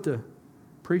 this is what the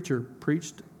preacher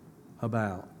preached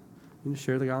about. You just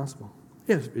share the gospel.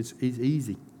 Yes, it's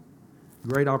easy.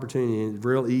 Great opportunity, and it's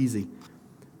real easy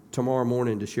tomorrow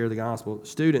morning to share the gospel.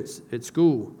 Students at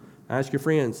school, ask your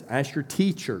friends, ask your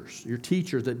teachers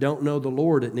that don't know the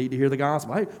Lord that need to hear the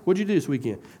gospel. Hey, what'd you do this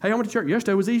weekend? Hey, I went to church.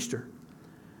 Yesterday was Easter.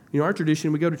 You know, our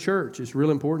tradition, we go to church. It's a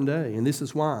real important day, and this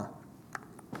is why.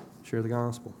 Share the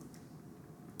gospel.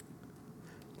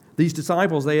 These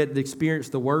disciples, they had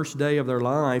experienced the worst day of their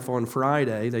life on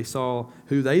Friday. They saw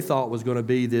who they thought was going to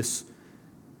be this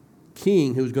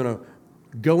king who was going to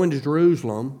go into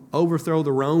Jerusalem, overthrow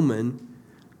the Roman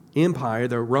Empire,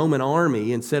 the Roman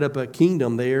army, and set up a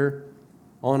kingdom there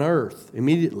on earth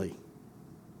immediately.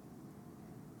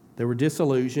 They were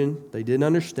disillusioned. They didn't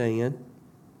understand.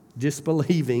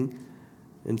 Disbelieving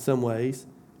in some ways.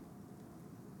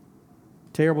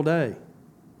 Terrible day.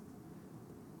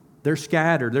 They're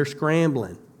scattered. They're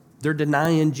scrambling. They're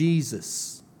denying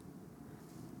Jesus.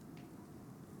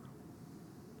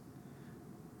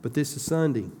 But this is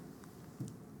Sunday,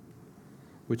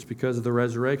 which because of the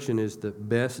resurrection is the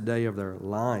best day of their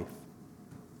life.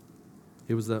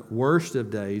 It was the worst of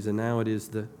days, and now it is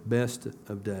the best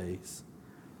of days.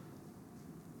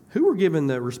 Who were given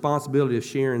the responsibility of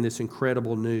sharing this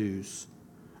incredible news?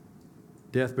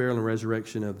 Death, burial, and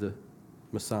resurrection of the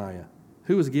Messiah.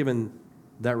 Who was given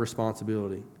that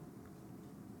responsibility?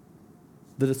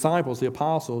 The disciples, the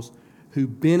apostles, who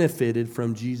benefited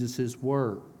from Jesus'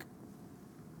 work.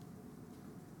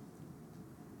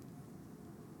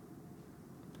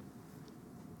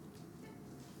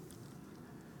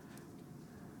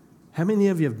 How many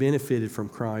of you have benefited from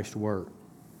Christ's work?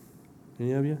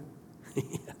 Any of you?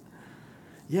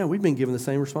 Yeah, we've been given the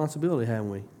same responsibility, haven't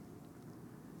we?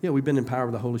 Yeah, we've been empowered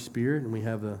with the Holy Spirit, and we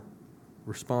have the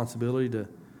responsibility to...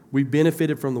 We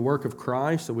benefited from the work of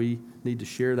Christ, so we need to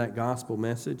share that gospel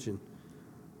message. And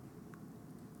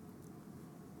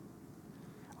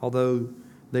although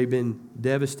they've been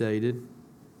devastated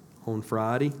on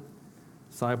Friday,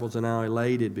 disciples are now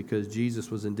elated because Jesus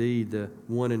was indeed the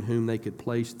one in whom they could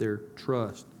place their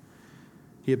trust.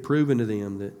 He had proven to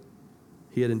them that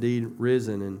he had indeed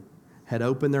risen and had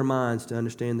opened their minds to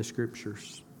understand the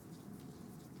Scriptures.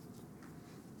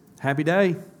 Happy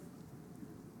day.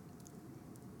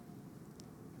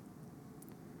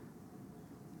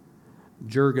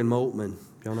 Jürgen Moltmann,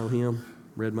 y'all know him?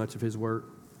 Read much of his work.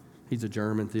 He's a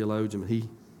German theologian, but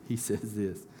he says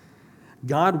this.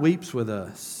 God weeps with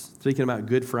us. Speaking about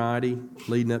Good Friday,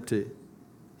 leading up to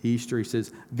Easter, he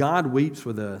says, God weeps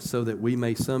with us so that we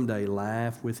may someday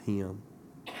laugh with him.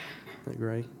 Isn't that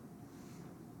great?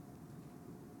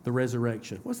 The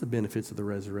resurrection. What's the benefits of the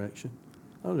resurrection?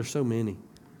 Oh, there's so many.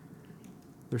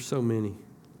 There's so many.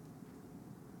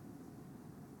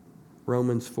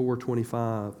 Romans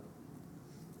 4:25.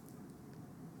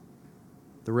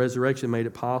 The resurrection made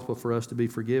it possible for us to be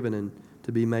forgiven and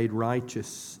to be made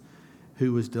righteous,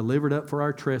 who was delivered up for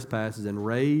our trespasses and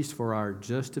raised for our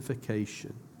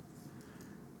justification.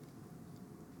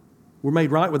 We're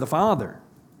made right with the Father.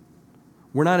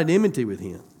 We're not at enmity with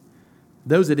him.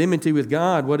 Those at enmity with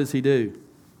God, what does he do?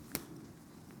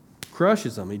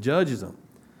 Crushes them. He judges them.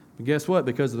 But guess what?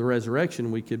 Because of the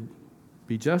resurrection, we could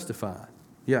be justified.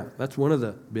 Yeah, that's one of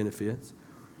the benefits.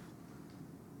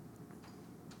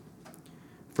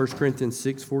 1 Corinthians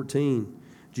 6:14,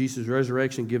 Jesus'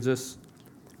 resurrection gives us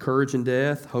courage in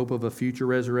death, hope of a future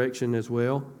resurrection as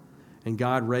well. And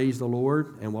God raised the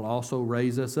Lord and will also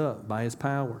raise us up by his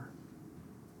power.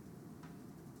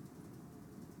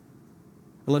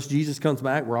 Unless Jesus comes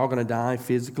back, we're all going to die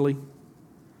physically.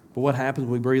 But what happens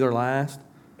when we breathe our last?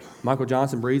 Michael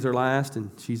Johnson breathes her last, and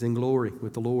she's in glory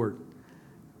with the Lord,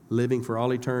 living for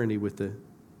all eternity with the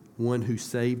one who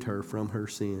saved her from her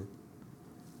sin.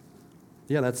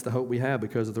 Yeah, that's the hope we have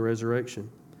because of the resurrection.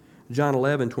 John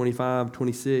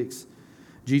 11:25-26,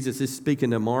 Jesus is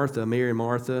speaking to Martha, Mary and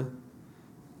Martha,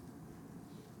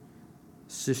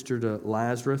 sister to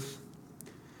Lazarus.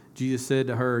 Jesus said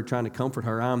to her, trying to comfort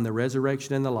her, I am the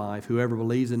resurrection and the life. Whoever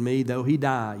believes in me, though he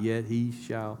die, yet he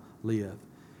shall live.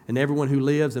 And everyone who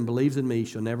lives and believes in me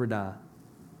shall never die.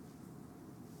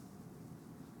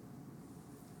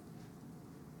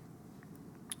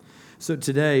 So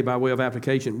today, by way of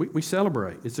application, we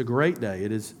celebrate. It's a great day.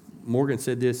 It is. Morgan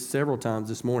said this several times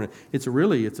this morning. It's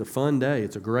a fun day.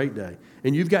 It's a great day.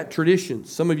 And you've got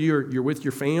traditions. Some of you you're with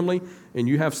your family, and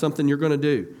you have something you're going to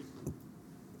do.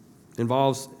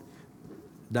 Involves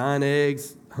dyeing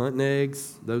eggs, hunting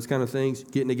eggs, those kind of things,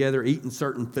 getting together, eating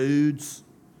certain foods.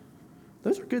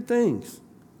 Those are good things.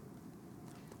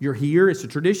 You're here. It's a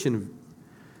tradition.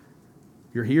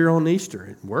 You're here on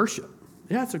Easter. Worship.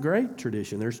 Yeah, it's a great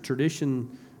tradition. There's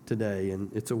tradition today, and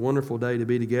it's a wonderful day to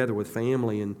be together with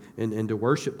family and to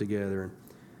worship together.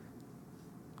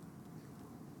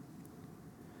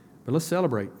 But let's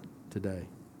celebrate today.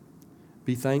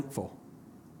 Be thankful.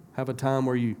 Have a time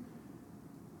where you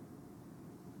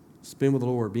spend with the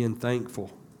Lord, being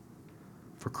thankful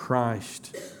for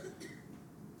Christ,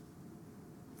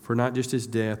 for not just his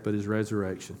death, but his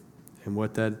resurrection, and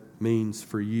what that means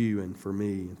for you and for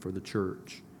me and for the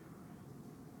church.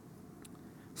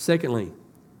 Secondly,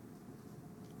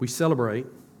 we celebrate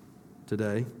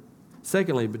today.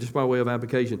 Secondly, but just by way of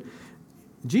application,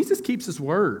 Jesus keeps his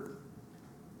word.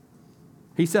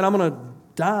 He said, I'm going to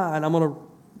die and I'm going to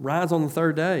rise on the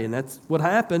third day. And that's what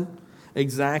happened.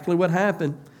 Exactly what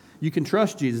happened. You can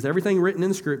trust Jesus. Everything written in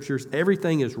the Scriptures,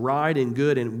 everything is right and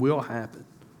good and will happen.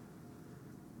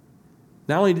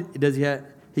 Not only does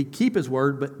he keep his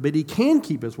word, but he can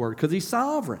keep his word because he's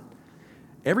sovereign.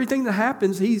 Everything that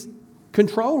happens, he's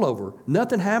control over.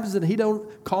 Nothing happens that he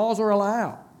don't cause or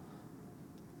allow.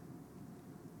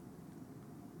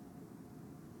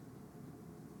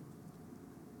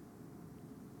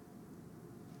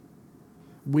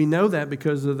 We know that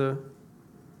because of the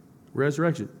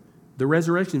resurrection. The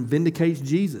resurrection vindicates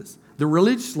Jesus. The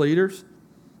religious leaders,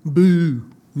 boo,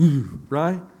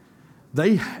 right?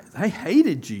 They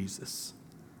hated Jesus,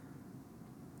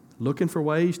 looking for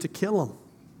ways to kill him.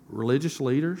 Religious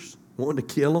leaders wanting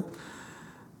to kill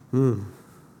him.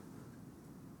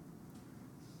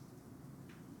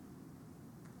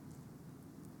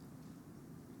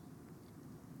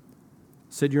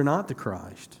 Said, you're not the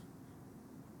Christ.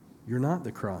 You're not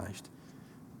the Christ.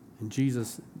 And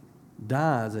Jesus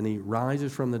dies and he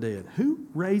rises from the dead. Who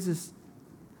raises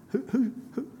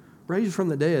from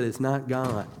the dead? It's not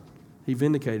God. He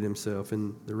vindicated himself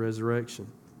in the resurrection.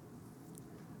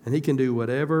 And he can do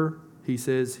whatever he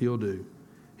says he'll do.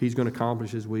 He's going to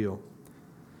accomplish his will.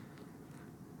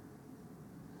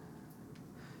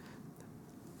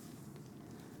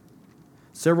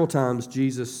 Several times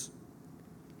Jesus,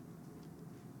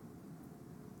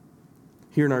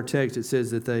 here in our text, it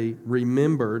says that they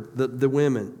remembered the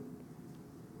women.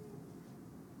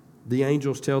 The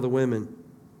angels tell the women,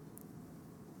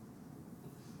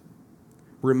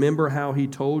 remember how he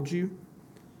told you?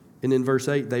 And in verse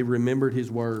 8, they remembered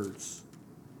his words.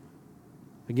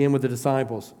 Again with the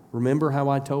disciples, remember how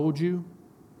I told you?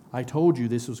 I told you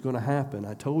this was going to happen.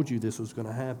 I told you this was going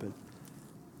to happen.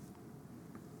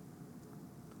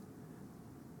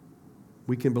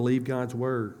 We can believe God's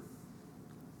word.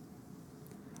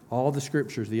 All the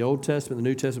scriptures, the Old Testament, the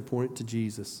New Testament, point to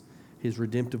Jesus, his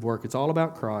redemptive work. It's all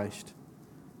about Christ.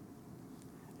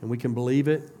 And we can believe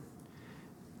it.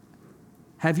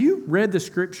 Have you read the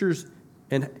scriptures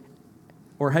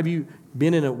or have you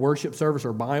been in a worship service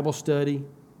or Bible study?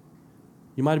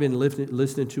 You might have been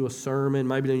listening to a sermon,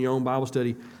 maybe in your own Bible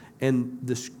study,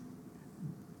 and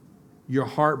your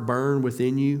heart burned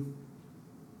within you.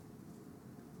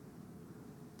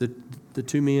 The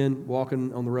two men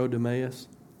walking on the road to Emmaus,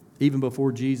 even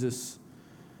before Jesus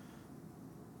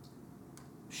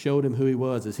showed him who he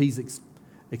was, as he's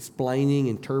explaining,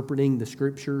 interpreting the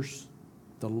scriptures,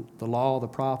 the law, the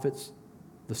prophets,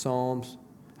 the Psalms,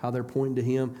 how they're pointing to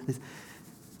him. It's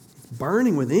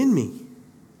burning within me.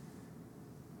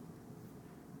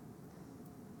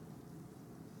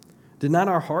 Did not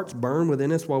our hearts burn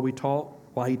within us while he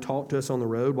talked to us on the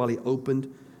road, while he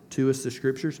opened to us the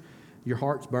scriptures? Your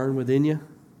hearts burn within you.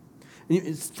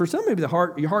 And for some, maybe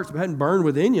your hearts hadn't burned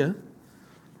within you.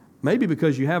 Maybe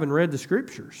because you haven't read the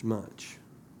scriptures much.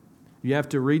 You have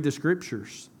to read the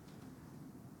scriptures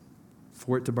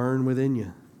for it to burn within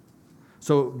you.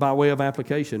 So by way of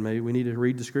application, maybe we need to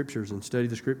read the scriptures and study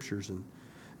the scriptures. And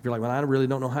if you're like, well, I really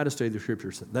don't know how to study the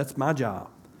scriptures, that's my job.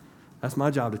 That's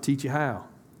my job, to teach you how.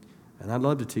 And I'd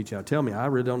love to teach you how. Tell me, I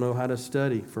really don't know how to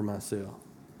study for myself.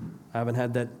 I haven't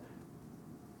had that.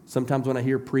 Sometimes when I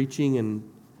hear preaching and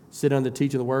sit under the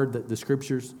teaching of the word, the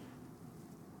scriptures,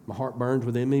 my heart burns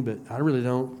within me, but I really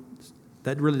don't.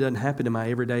 That really doesn't happen in my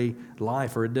everyday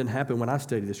life, or it doesn't happen when I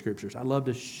study the scriptures. I'd love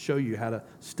to show you how to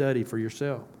study for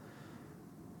yourself.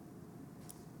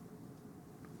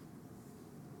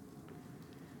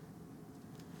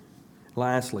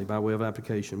 Lastly, by way of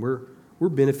application, we're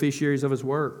beneficiaries of his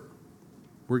work.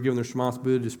 We're given the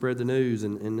responsibility to spread the news.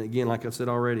 And again, like I've said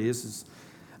already, this is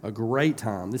a great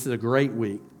time. This is a great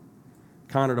week.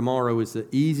 Connor, tomorrow is the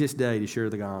easiest day to share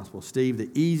the gospel. Steve, the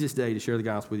easiest day to share the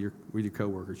gospel with your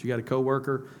coworkers. You got a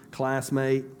coworker,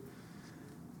 classmate,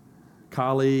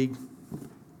 colleague.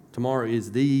 Tomorrow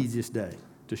is the easiest day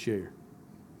to share.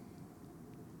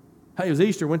 Hey, it was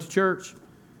Easter, went to church.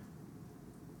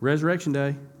 Resurrection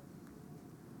Day.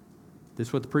 This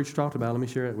is what the preacher talked about. Let me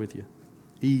share it with you.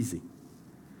 Easy.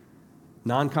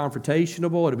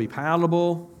 Non-confrontational. It'll be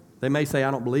palatable. They may say,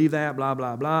 I don't believe that, blah,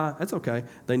 blah, blah. That's okay.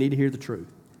 They need to hear the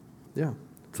truth. Yeah.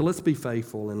 So let's be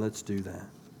faithful and let's do that.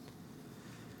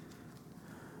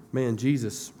 Man,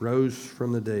 Jesus rose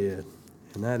from the dead,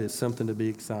 and that is something to be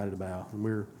excited about. And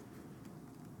we're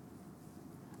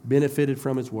benefited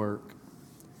from his work.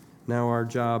 Now our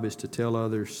job is to tell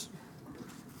others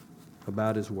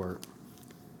about his work.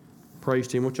 Praise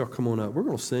team, won't y'all come on up? We're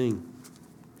going to sing.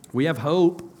 We have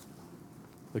hope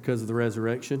because of the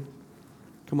resurrection.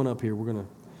 Come on up here. We're going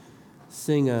to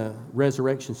sing a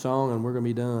resurrection song, and we're going to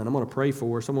be done. I'm going to pray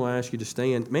for us. I'm going to ask you to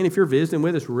stand. Man, if you're visiting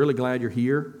with us, we're really glad you're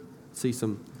here. See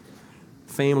some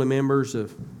family members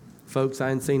of folks I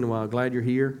hadn't seen in a while. Glad you're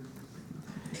here.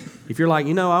 If you're like,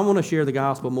 I want to share the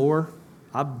gospel more.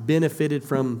 I've benefited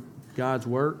from God's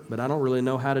work, but I don't really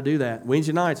know how to do that.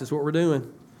 Wednesday nights, that's what we're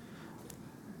doing.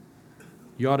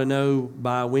 You ought to know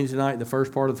by Wednesday night the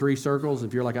first part of the 3 circles.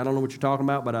 If you're like, I don't know what you're talking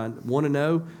about, but I want to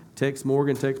know, text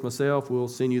Morgan, text myself. We'll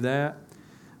send you that.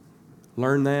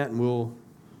 Learn that, and we'll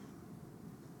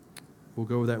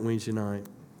go over that Wednesday night.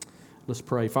 Let's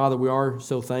pray. Father, we are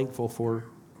so thankful for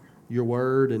your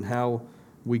word and how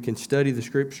we can study the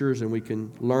scriptures and we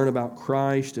can learn about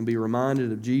Christ and be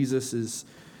reminded of Jesus'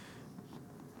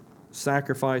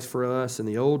 sacrifice for us in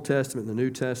the Old Testament and the New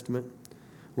Testament.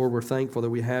 Lord, we're thankful that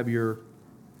we have your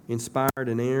inspired,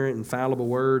 inerrant, infallible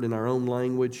word in our own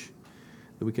language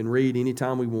that we can read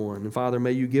anytime we want. And Father,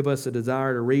 may you give us a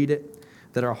desire to read it,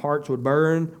 that our hearts would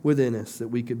burn within us, that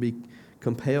we could be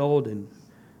compelled and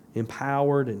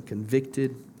empowered and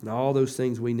convicted and all those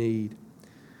things we need.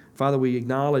 Father, we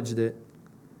acknowledge that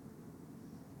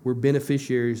we're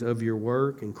beneficiaries of your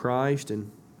work in Christ,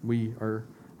 and we are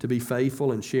to be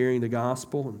faithful in sharing the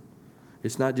gospel. And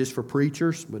it's not just for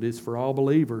preachers, but it's for all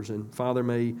believers. And Father,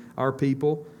 may our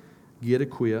people get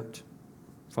equipped.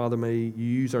 Father, may you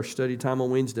use our study time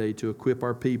on Wednesday to equip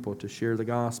our people to share the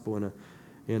gospel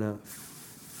in a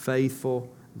faithful,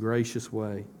 gracious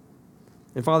way.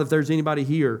 And Father, if there's anybody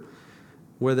here,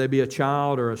 whether they be a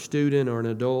child or a student or an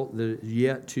adult that is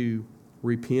yet to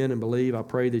repent and believe, I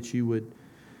pray that you would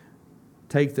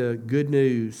take the good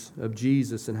news of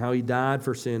Jesus and how he died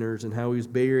for sinners and how he was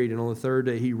buried, and on the third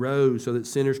day he rose so that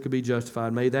sinners could be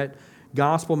justified. May that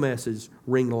gospel message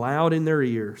ring loud in their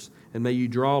ears, and may you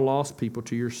draw lost people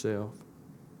to yourself.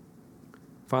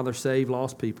 Father, save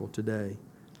lost people today.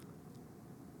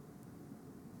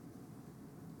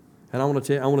 And I want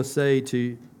to say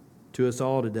to us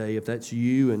all today, if that's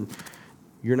you and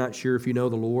you're not sure if you know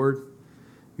the Lord,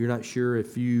 you're not sure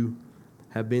if you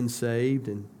have been saved,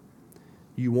 and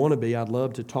you want to be, I'd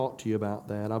love to talk to you about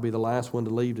that. I'll be the last one to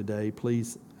leave today.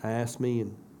 Please ask me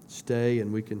and stay,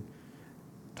 and we can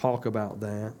talk about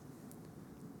that.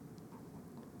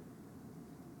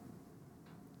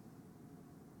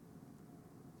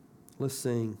 Let's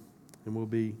sing, and we'll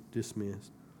be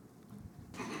dismissed.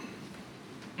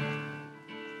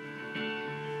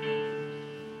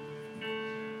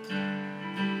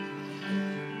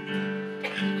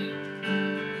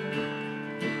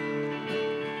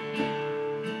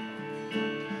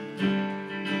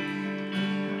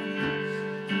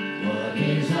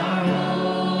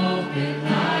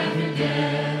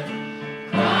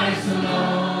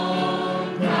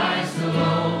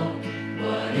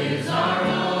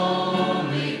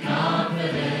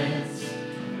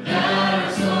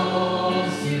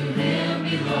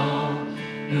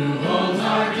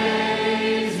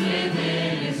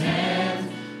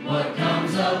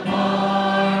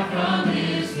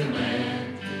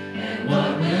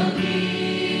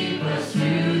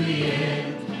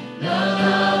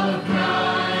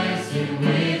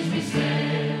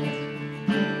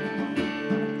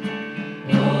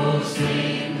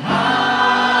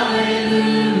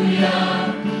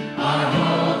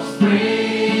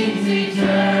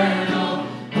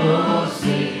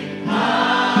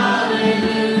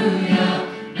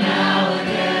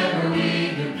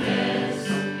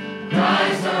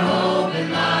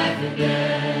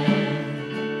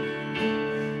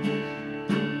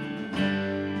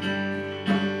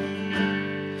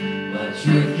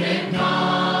 Truth can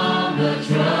calm the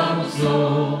troubled soul.